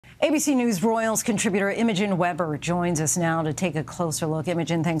ABC News Royals contributor Imogen Webber joins us now to take a closer look.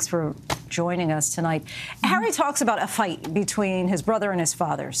 Imogen, thanks for joining us tonight. Harry talks about a fight between his brother and his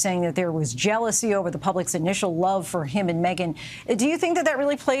father, saying that there was jealousy over the public's initial love for him and Meghan. Do you think that that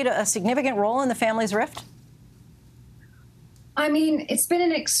really played a significant role in the family's rift? I mean, it's been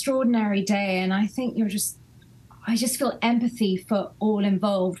an extraordinary day, and I think I just feel empathy for all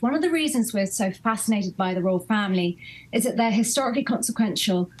involved. One of the reasons we're so fascinated by the royal family is that they're historically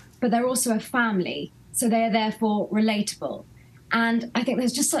consequential, but they're also a family, so they're therefore relatable. And I think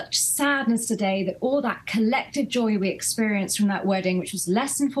there's just such sadness today that all that collective joy we experienced from that wedding, which was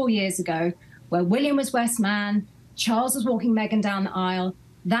less than 4 years ago, where William was best man, Charles was walking Meghan down the aisle,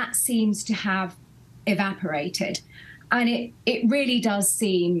 that seems to have evaporated. And it really does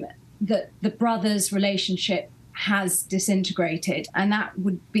seem that the brothers' relationship has disintegrated. And that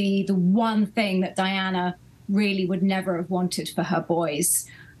would be the one thing that Diana really would never have wanted for her boys.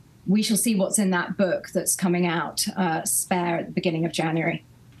 We shall see what's in that book that's coming out, Spare, at the beginning of January.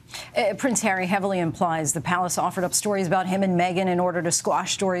 Prince Harry heavily implies the palace offered up stories about him and Meghan in order to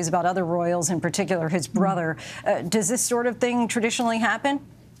squash stories about other royals, in particular his brother. Does this sort of thing traditionally happen?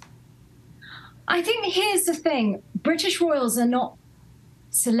 I think here's the thing. British royals are not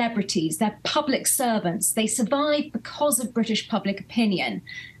celebrities. They're public servants. They survive because of British public opinion.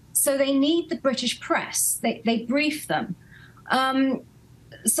 So they need the British press. They brief them.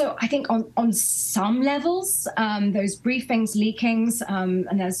 So I think on some levels, those briefings, leakings,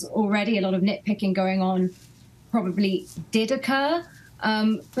 and there's already a lot of nitpicking going on, probably did occur.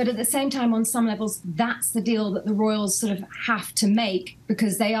 But at the same time, on some levels, that's the deal that the royals sort of have to make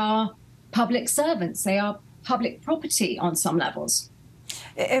because they are public servants. They are public property on some levels.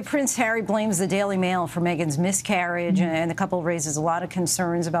 Prince Harry blames the Daily Mail for Meghan's miscarriage, and the couple raises a lot of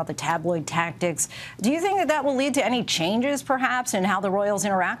concerns about the tabloid tactics. Do you think that that will lead to any changes, perhaps, in how the royals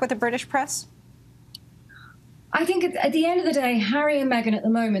interact with the British press? I think at the end of the day, Harry and Meghan at the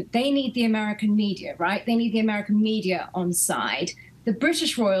moment, they need the American media, right? They need the American media on side. The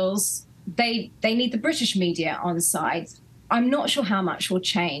British royals, they need the British media on side. I'm not sure how much will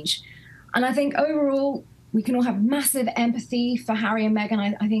change. And I think overall, we can all have massive empathy for Harry and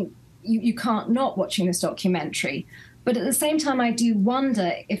Meghan. I think you can't not watching this documentary. But at the same time, I do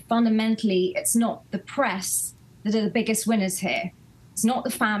wonder if fundamentally it's not the press that are the biggest winners here. It's not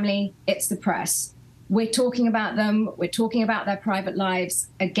the family, it's the press. We're talking about them. We're talking about their private lives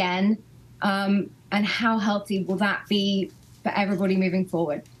again. And how healthy will that be for everybody moving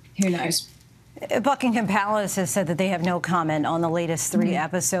forward? Who knows? Buckingham Palace has said that they have no comment on the latest 3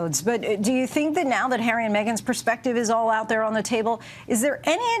 episodes. But do you think that now that Harry and Meghan's perspective is all out there on the table, is there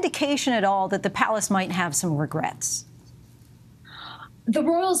any indication at all that the palace might have some regrets? The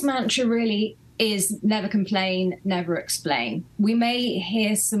royals' mantra really is never complain, never explain. We may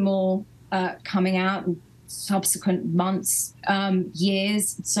hear some more coming out in subsequent months,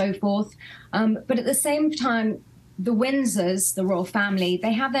 years, and so forth. But at the same time, the Windsors, the royal family,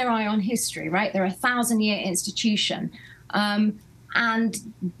 they have their eye on history, right? They're a 1,000-year institution. And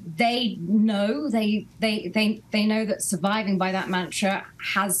they know, they know that surviving by that mantra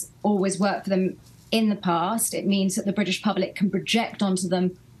has always worked for them in the past. It means that the British public can project onto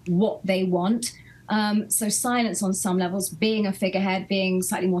them what they want. So silence on some levels, being a figurehead, being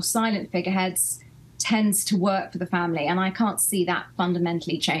slightly more silent figureheads, tends to work for the family. And I can't see that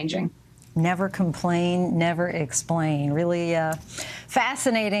fundamentally changing. Never complain, never explain. Really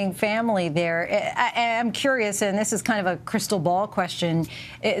fascinating family there. I'm curious, and this is kind of a crystal ball question.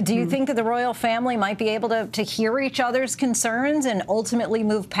 Do you think that the royal family might be able to hear each other's concerns and ultimately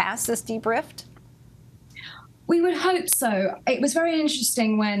move past this deep rift? We would hope so. It was very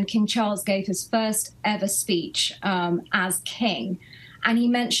interesting when King Charles gave his first ever speech as king, and he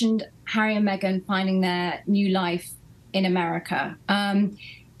mentioned Harry and Meghan finding their new life in America.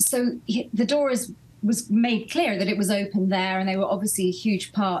 So the door was made clear that it was open there, and they were obviously a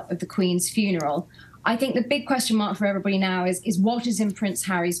huge part of the Queen's funeral. I think the big question mark for everybody now is what is in Prince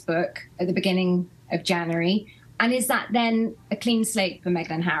Harry's book at the beginning of January? And is that then a clean slate for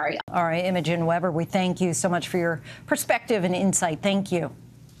Meghan and Harry? All right, Imogen Webber, we thank you so much for your perspective and insight. Thank you.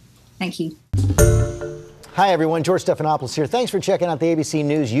 Thank you. Hi, everyone. George Stephanopoulos here. Thanks for checking out the ABC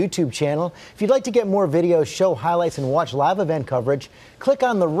News YouTube channel. If you'd like to get more videos, show highlights, and watch live event coverage, click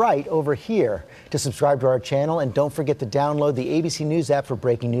on the right over here to subscribe to our channel. And don't forget to download the ABC News app for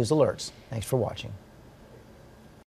breaking news alerts. Thanks for watching.